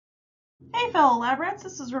Hey fellow lab rats,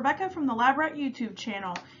 this is Rebecca from the Lab Rat YouTube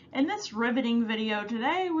channel. In this riveting video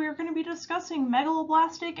today, we're going to be discussing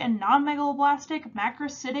megaloblastic and non-megaloblastic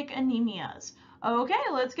macrocytic anemias. Okay,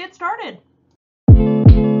 let's get started.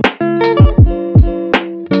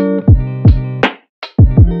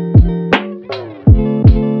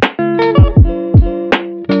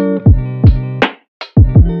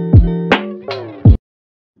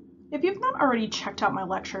 If you've not already checked out my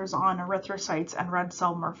lectures on erythrocytes and red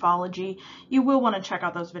cell morphology, you will want to check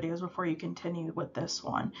out those videos before you continue with this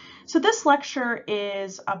one. So this lecture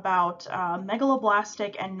is about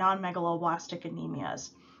megaloblastic and non-megaloblastic anemias.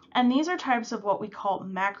 And these are types of what we call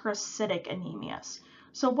macrocytic anemias.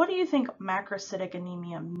 So what do you think macrocytic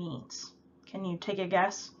anemia means? Can you take a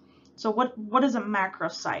guess? So what is a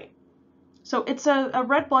macrocyte? So it's a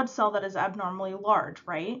red blood cell that is abnormally large,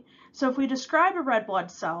 right? So if we describe a red blood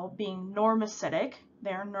cell being normocytic,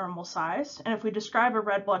 they're normal sized. And if we describe a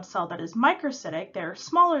red blood cell that is microcytic, they're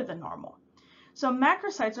smaller than normal. So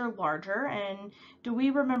macrocytes are larger. And do we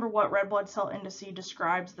remember what red blood cell indice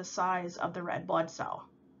describes the size of the red blood cell?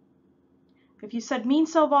 If you said mean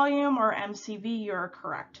cell volume or MCV, you're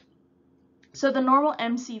correct. So the normal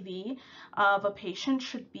MCV of a patient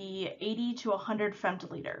should be 80 to 100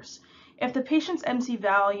 femtoliters. If the patient's MC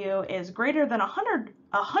value is greater than 100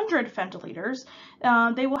 femtoliters,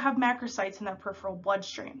 they will have macrocytes in their peripheral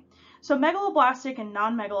bloodstream. So megaloblastic and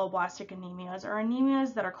non-megaloblastic anemias are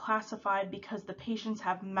anemias that are classified because the patients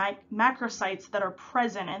have macrocytes that are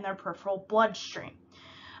present in their peripheral bloodstream.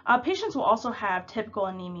 Patients will also have typical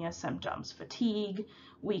anemia symptoms: fatigue,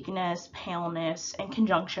 weakness, paleness, in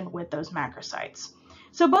conjunction with those macrocytes.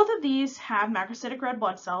 So both of these have macrocytic red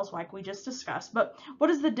blood cells like we just discussed, but what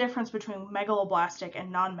is the difference between megaloblastic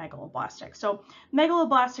and non-megaloblastic? So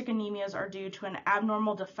megaloblastic anemias are due to an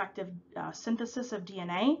abnormal defective synthesis of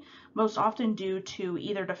DNA, most often due to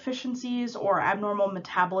either deficiencies or abnormal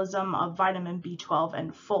metabolism of vitamin B12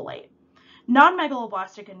 and folate.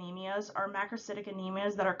 Non-megaloblastic anemias are macrocytic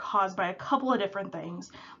anemias that are caused by a couple of different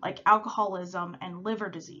things, like alcoholism and liver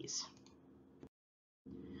disease.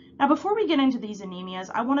 Now, before we get into these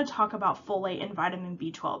anemias, I want to talk about folate and vitamin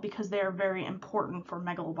B12 because they are very important for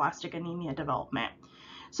megaloblastic anemia development.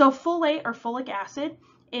 So folate, or folic acid,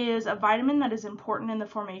 is a vitamin that is important in the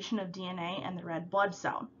formation of DNA and the red blood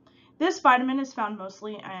cell. This vitamin is found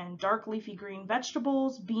mostly in dark leafy green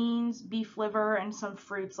vegetables, beans, beef liver, and some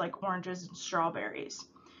fruits like oranges and strawberries.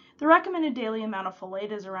 The recommended daily amount of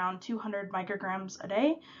folate is around 200 micrograms a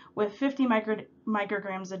day, with 50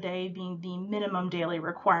 micrograms a day being the minimum daily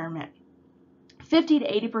requirement. 50 to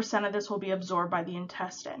 80% of this will be absorbed by the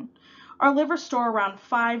intestine. Our livers store around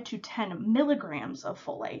 5 to 10 milligrams of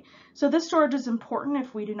folate. So this storage is important.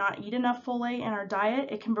 If we do not eat enough folate in our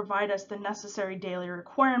diet, it can provide us the necessary daily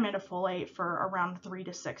requirement of folate for around 3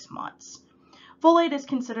 to 6 months. Folate is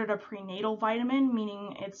considered a prenatal vitamin,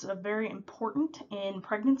 meaning it's very important in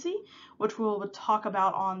pregnancy, which we'll talk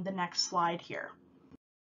about on the next slide here.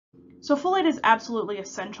 So folate is absolutely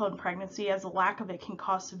essential in pregnancy, as a lack of it can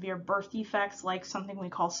cause severe birth defects like something we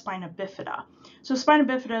call spina bifida. So spina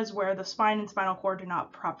bifida is where the spine and spinal cord do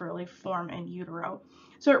not properly form in utero.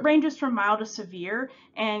 So it ranges from mild to severe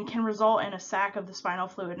and can result in a sac of the spinal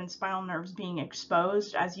fluid and spinal nerves being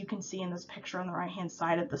exposed, as you can see in this picture on the right-hand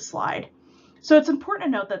side of the slide. So it's important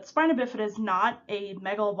to note that spina bifida is not a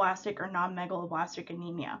megaloblastic or non-megaloblastic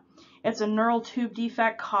anemia. It's a neural tube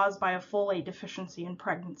defect caused by a folate deficiency in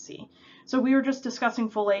pregnancy. So we were just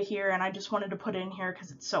discussing folate here, and I just wanted to put it in here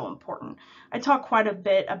because it's so important. I talk quite a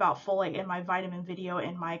bit about folate in my vitamin video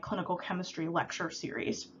in my clinical chemistry lecture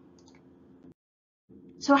series.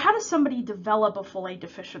 So how does somebody develop a folate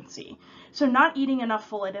deficiency? So not eating enough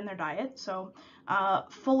folate in their diet. So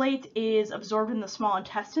folate is absorbed in the small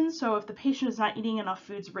intestine. So if the patient is not eating enough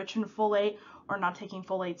foods rich in folate or not taking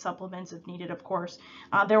folate supplements if needed, of course,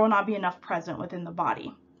 there will not be enough present within the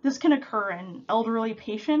body. This can occur in elderly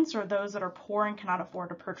patients or those that are poor and cannot afford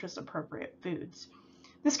to purchase appropriate foods.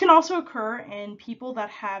 This can also occur in people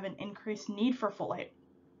that have an increased need for folate,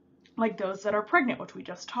 like those that are pregnant, which we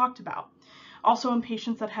just talked about. Also in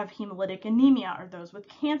patients that have hemolytic anemia or those with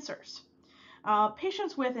cancers.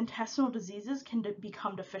 Patients with intestinal diseases can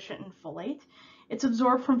become deficient in folate. It's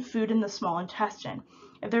absorbed from food in the small intestine.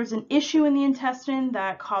 If there's an issue in the intestine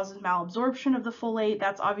that causes malabsorption of the folate,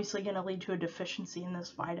 that's obviously going to lead to a deficiency in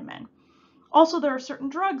this vitamin. Also, there are certain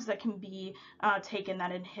drugs that can be taken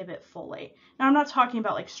that inhibit folate. Now, I'm not talking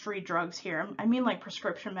about like street drugs here. I mean like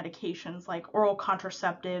prescription medications like oral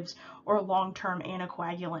contraceptives or long-term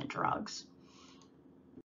anticoagulant drugs.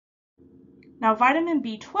 Now, vitamin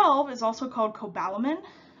B12 is also called cobalamin.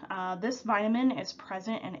 This vitamin is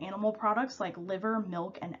present in animal products like liver,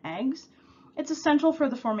 milk, and eggs. It's essential for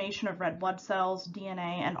the formation of red blood cells,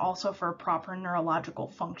 DNA, and also for proper neurological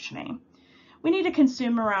functioning. We need to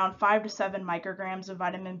consume around 5 to 7 micrograms of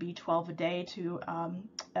vitamin B12 a day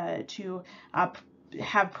to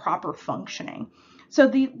have proper functioning. So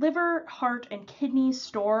the liver, heart, and kidneys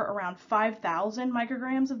store around 5,000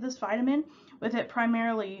 micrograms of this vitamin, with it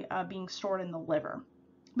primarily being stored in the liver.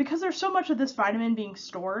 Because there's so much of this vitamin being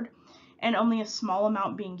stored and only a small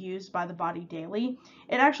amount being used by the body daily,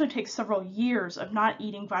 it actually takes several years of not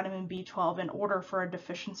eating vitamin B12 in order for a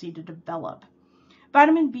deficiency to develop.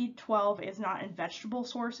 Vitamin B12 is not in vegetable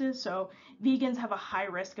sources, so vegans have a high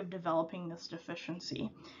risk of developing this deficiency.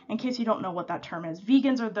 In case you don't know what that term is,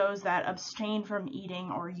 vegans are those that abstain from eating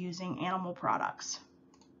or using animal products.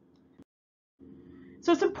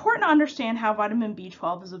 So it's important to understand how vitamin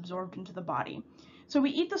B12 is absorbed into the body. So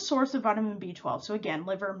we eat the source of vitamin B12, so again,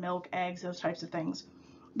 liver, milk, eggs, those types of things.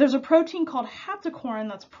 There's a protein called haptocorin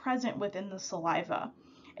that's present within the saliva.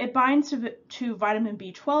 It binds to vitamin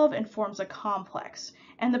B12 and forms a complex.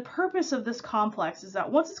 And the purpose of this complex is that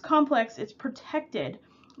once it's complex, it's protected.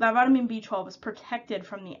 That vitamin B12 is protected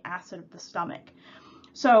from the acid of the stomach.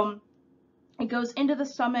 So it goes into the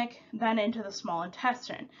stomach, then into the small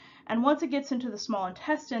intestine. And once it gets into the small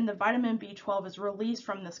intestine, the vitamin B12 is released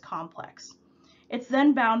from this complex. It's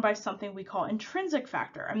then bound by something we call intrinsic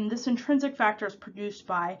factor. And this intrinsic factor is produced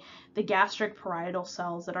by the gastric parietal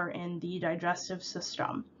cells that are in the digestive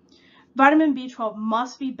system. Vitamin B12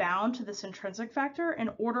 must be bound to this intrinsic factor in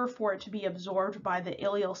order for it to be absorbed by the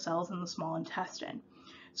ileal cells in the small intestine.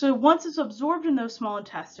 So once it's absorbed in those small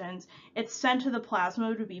intestines, it's sent to the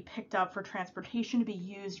plasma to be picked up for transportation to be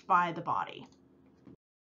used by the body.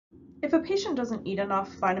 If a patient doesn't eat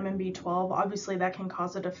enough vitamin B12, obviously that can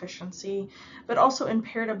cause a deficiency, but also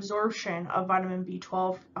impaired absorption of vitamin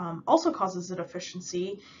B12 also causes a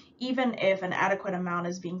deficiency, even if an adequate amount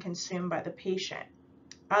is being consumed by the patient.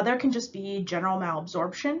 There can just be general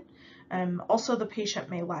malabsorption. Also, the patient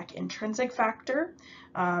may lack intrinsic factor.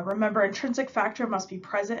 Remember, intrinsic factor must be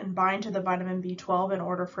present and bind to the vitamin B12 in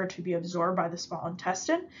order for it to be absorbed by the small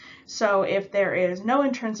intestine. So if there is no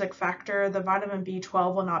intrinsic factor, the vitamin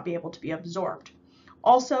B12 will not be able to be absorbed.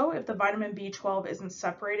 Also, if the vitamin B12 isn't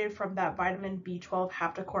separated from that vitamin B12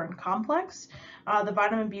 haptocorin complex, the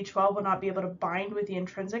vitamin B12 will not be able to bind with the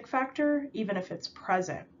intrinsic factor, even if it's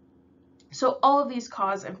present. So all of these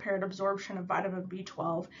cause impaired absorption of vitamin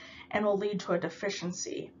B12 and will lead to a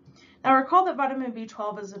deficiency. Now recall that vitamin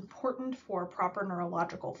B12 is important for proper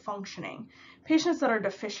neurological functioning. Patients that are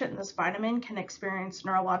deficient in this vitamin can experience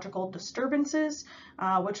neurological disturbances,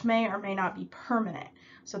 which may or may not be permanent.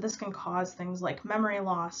 So this can cause things like memory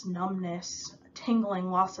loss, numbness, tingling,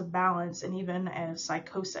 loss of balance, and even a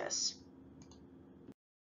psychosis.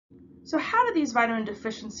 So how do these vitamin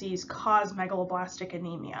deficiencies cause megaloblastic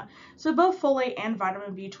anemia? So both folate and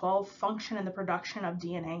vitamin B12 function in the production of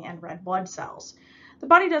DNA and red blood cells. The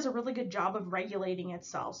body does a really good job of regulating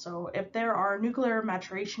itself. So if there are nuclear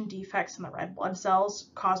maturation defects in the red blood cells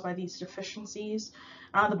caused by these deficiencies,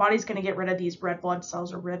 the body's going to get rid of these red blood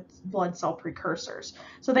cells or red blood cell precursors.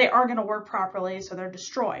 So they aren't going to work properly, so they're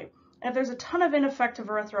destroyed. And if there's a ton of ineffective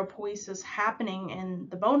erythropoiesis happening in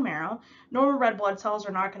the bone marrow, normal red blood cells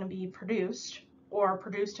are not going to be produced or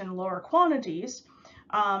produced in lower quantities,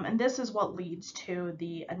 and this is what leads to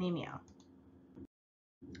the anemia.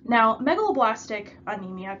 Now, megaloblastic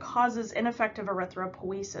anemia causes ineffective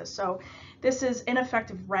erythropoiesis, so this is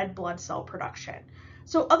ineffective red blood cell production.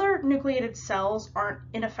 So other nucleated cells aren't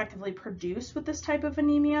ineffectively produced with this type of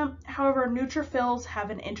anemia. However, neutrophils have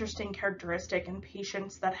an interesting characteristic in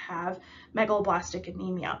patients that have megaloblastic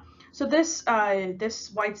anemia. So this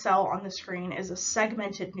white cell on the screen is a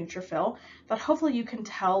segmented neutrophil that hopefully you can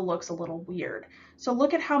tell looks a little weird. So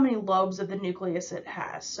look at how many lobes of the nucleus it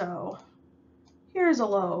has. So here's a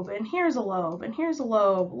lobe, and here's a lobe, and here's a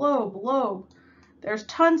lobe, lobe. There's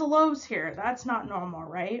tons of lobes here. That's not normal,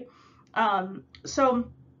 right?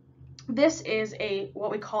 So this is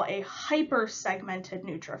what we call a hypersegmented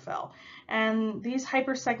neutrophil. And these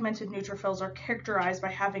hypersegmented neutrophils are characterized by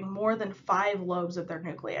having more than 5 lobes of their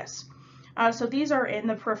nucleus. So these are in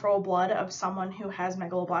the peripheral blood of someone who has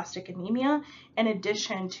megaloblastic anemia, in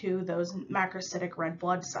addition to those macrocytic red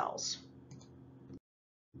blood cells.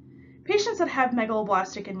 Patients that have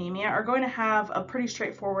megaloblastic anemia are going to have a pretty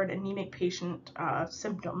straightforward anemic patient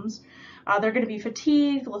symptoms. They're going to be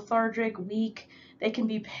fatigued, lethargic, weak. They can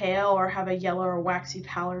be pale or have a yellow or waxy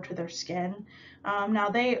pallor to their skin. Now,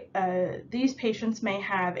 these patients may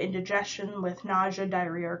have indigestion with nausea,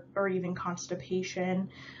 diarrhea, or even constipation.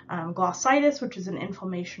 Glossitis, which is an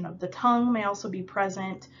inflammation of the tongue, may also be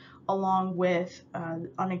present, along with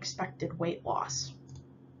unexpected weight loss.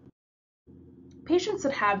 Patients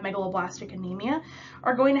that have megaloblastic anemia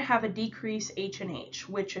are going to have a decreased H&H,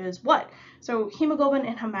 which is what? So hemoglobin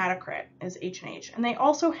and hematocrit is H&H, and they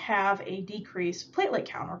also have a decreased platelet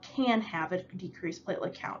count, or can have a decreased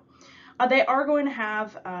platelet count. They are going to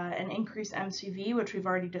have an increased MCV, which we've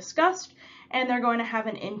already discussed, and they're going to have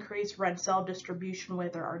an increased red cell distribution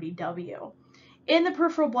with their RDW. In the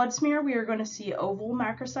peripheral blood smear, we are going to see oval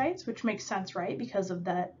macrocytes, which makes sense, right, because of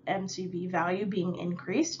that MCV value being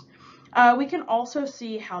increased. We can also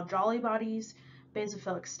see Jolly bodies,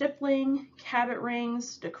 basophilic stippling, Cabot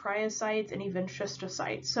rings, dicryocytes, and even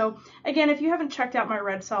schistocytes. So again, if you haven't checked out my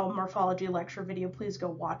red cell morphology lecture video, please go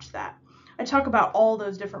watch that. I talk about all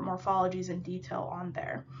those different morphologies in detail on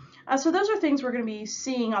there. So those are things we're going to be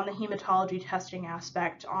seeing on the hematology testing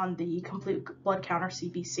aspect on the complete blood counter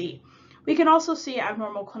CBC. We can also see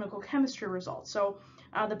abnormal clinical chemistry results. So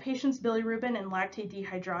the patient's bilirubin and lactate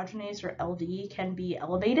dehydrogenase, or LD, can be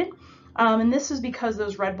elevated. And this is because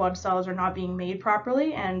those red blood cells are not being made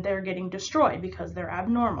properly and they're getting destroyed because they're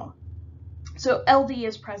abnormal. So LD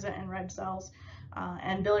is present in red cells,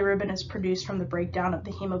 and bilirubin is produced from the breakdown of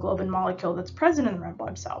the hemoglobin molecule that's present in the red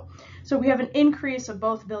blood cell. So we have an increase of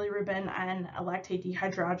both bilirubin and lactate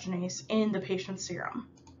dehydrogenase in the patient's serum.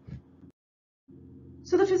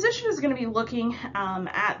 So the physician is going to be looking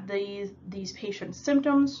at these patients'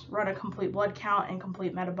 symptoms, run a complete blood count and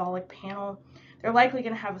complete metabolic panel. They're likely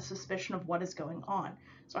going to have a suspicion of what is going on.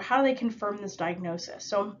 So how do they confirm this diagnosis?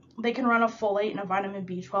 So they can run a folate and a vitamin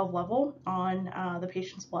B12 level on the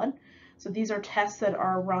patient's blood. So these are tests that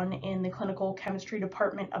are run in the clinical chemistry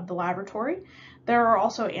department of the laboratory. There are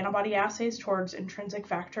also antibody assays towards intrinsic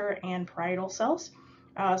factor and parietal cells.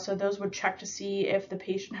 So those would check to see if the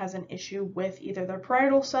patient has an issue with either their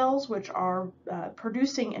parietal cells, which are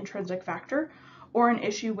producing intrinsic factor, or an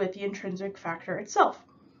issue with the intrinsic factor itself.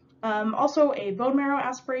 Also, a bone marrow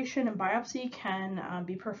aspiration and biopsy can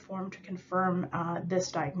be performed to confirm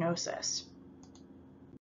this diagnosis.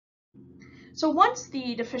 So once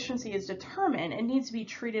the deficiency is determined, it needs to be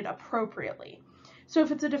treated appropriately. So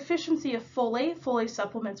if it's a deficiency of folate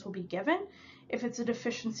supplements will be given. If it's a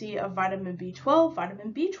deficiency of vitamin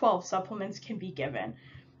B12 supplements can be given.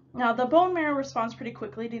 Now, the bone marrow responds pretty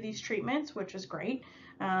quickly to these treatments, which is great.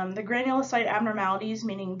 The granulocyte abnormalities,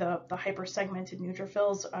 meaning the hypersegmented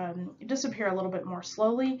neutrophils, disappear a little bit more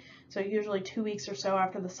slowly. So usually 2 weeks or so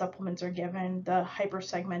after the supplements are given, the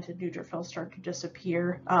hypersegmented neutrophils start to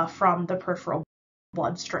disappear from the peripheral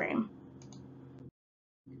bloodstream.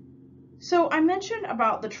 So I mentioned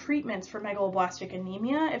about the treatments for megaloblastic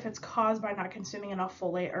anemia if it's caused by not consuming enough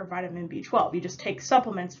folate or vitamin B12. You just take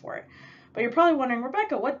supplements for it. But you're probably wondering,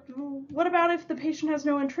 Rebecca, what about if the patient has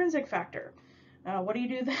no intrinsic factor? What do you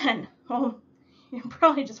do then? Well, you're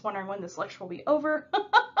probably just wondering when this lecture will be over.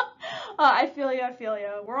 I feel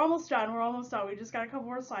you. We're almost done. We just got a couple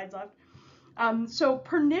more slides left. So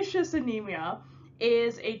pernicious anemia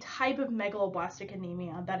is a type of megaloblastic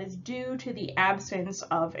anemia that is due to the absence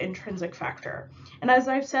of intrinsic factor. And as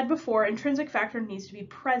I've said before, intrinsic factor needs to be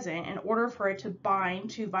present in order for it to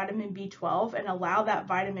bind to vitamin B12 and allow that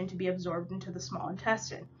vitamin to be absorbed into the small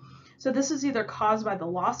intestine. So this is either caused by the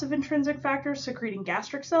loss of intrinsic factor secreting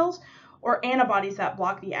gastric cells or antibodies that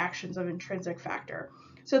block the actions of intrinsic factor.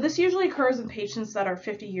 So this usually occurs in patients that are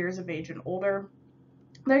 50 years of age and older.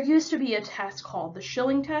 There used to be a test called the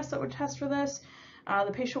Schilling test that would test for this.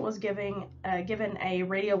 The patient was given a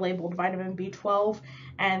radio-labeled vitamin B12,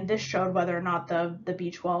 and this showed whether or not the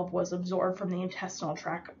B12 was absorbed from the intestinal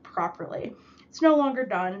tract properly. It's no longer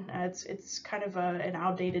done. It's kind of an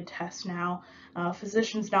outdated test now.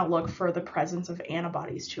 Physicians now look for the presence of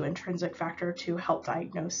antibodies to intrinsic factor to help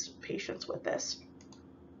diagnose patients with this.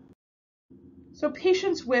 So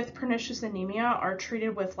patients with pernicious anemia are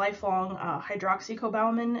treated with lifelong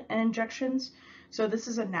hydroxycobalamin injections. So this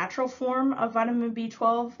is a natural form of vitamin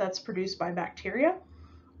B12 that's produced by bacteria.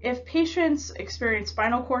 If patients experience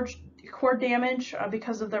spinal cord damage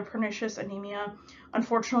because of their pernicious anemia,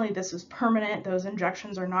 unfortunately this is permanent. Those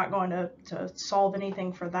injections are not going to solve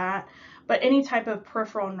anything for that. But any type of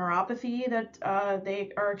peripheral neuropathy that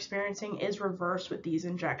they are experiencing is reversed with these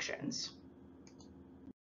injections.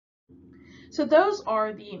 So those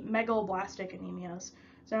are the megaloblastic anemias.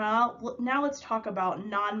 So now let's talk about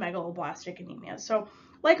non-megaloblastic anemias. So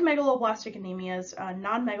like megaloblastic anemias,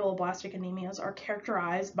 non-megaloblastic anemias are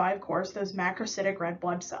characterized by, of course, those macrocytic red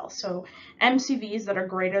blood cells, so MCVs that are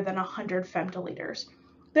greater than 100 femtoliters.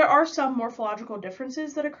 There are some morphological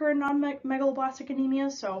differences that occur in non-megaloblastic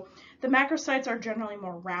anemias. So the macrocytes are generally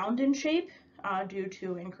more round in shape due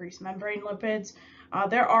to increased membrane lipids.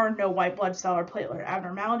 There are no white blood cell or platelet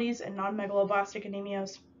abnormalities in non-megaloblastic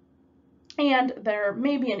anemias. And there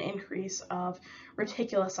may be an increase of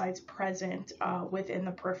reticulocytes present within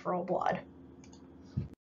the peripheral blood.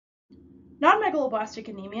 Non-megaloblastic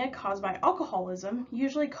anemia caused by alcoholism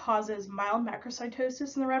usually causes mild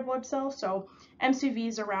macrocytosis in the red blood cell, so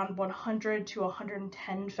MCVs around 100 to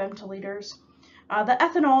 110 femtoliters. The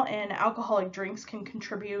ethanol in alcoholic drinks can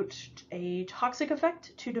contribute a toxic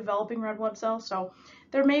effect to developing red blood cells, so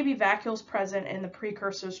there may be vacuoles present in the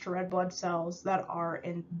precursors to red blood cells that are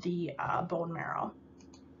in the bone marrow.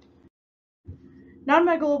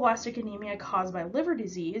 Non-megaloblastic anemia caused by liver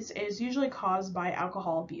disease is usually caused by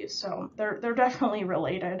alcohol abuse, so they're definitely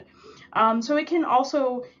related. So it can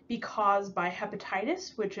also be caused by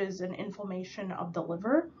hepatitis, which is an inflammation of the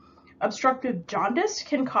liver. Obstructive jaundice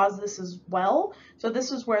can cause this as well. So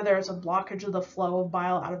this is where there's a blockage of the flow of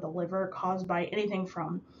bile out of the liver caused by anything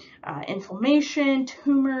from inflammation,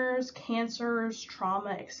 tumors, cancers,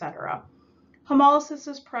 trauma, etc. Hemolysis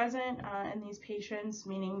is present in these patients,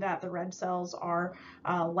 meaning that the red cells are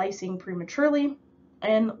lysing prematurely.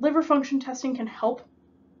 And liver function testing can help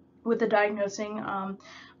with the diagnosing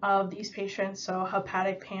of these patients. So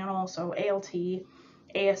hepatic panel, so ALT,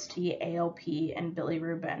 AST, ALP, and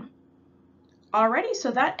bilirubin. Alrighty,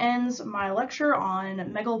 so that ends my lecture on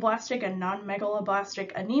megaloblastic and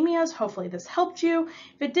non-megaloblastic anemias. Hopefully this helped you.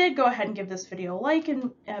 If it did, go ahead and give this video a like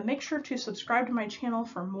and make sure to subscribe to my channel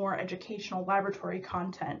for more educational laboratory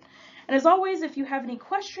content. And as always, if you have any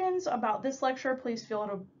questions about this lecture, please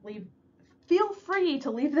feel free to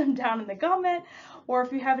leave them down in the comment, or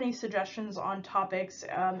if you have any suggestions on topics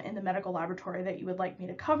in the medical laboratory that you would like me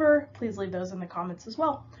to cover, please leave those in the comments as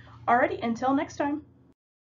well. Alrighty, until next time.